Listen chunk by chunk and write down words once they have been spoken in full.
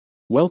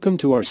Welcome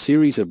to our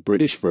series of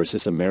British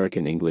versus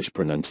American English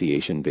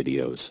pronunciation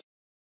videos.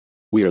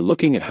 We are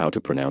looking at how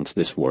to pronounce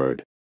this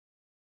word.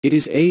 It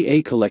is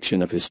a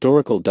collection of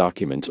historical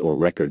documents or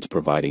records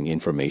providing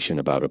information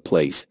about a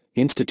place,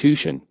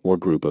 institution, or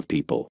group of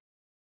people.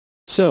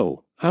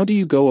 So, how do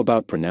you go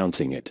about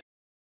pronouncing it?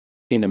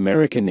 In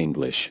American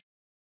English,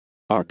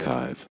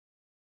 archive,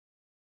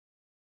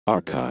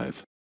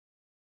 archive.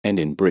 And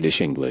in British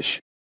English,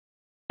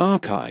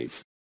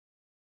 archive,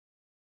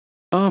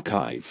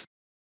 archive.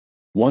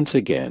 Once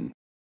again.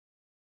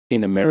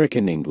 In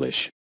American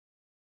English,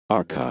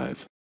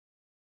 archive,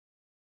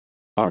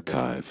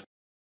 archive.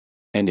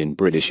 And in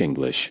British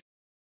English,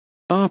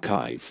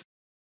 archive,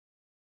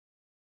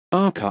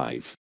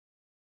 archive.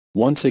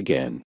 Once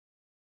again.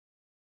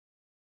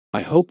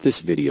 I hope this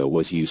video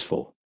was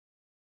useful.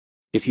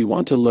 If you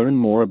want to learn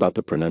more about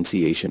the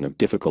pronunciation of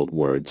difficult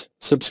words,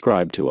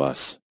 subscribe to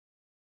us.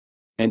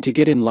 And to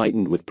get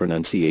enlightened with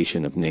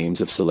pronunciation of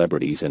names of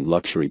celebrities and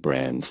luxury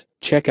brands,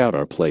 check out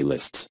our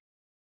playlists.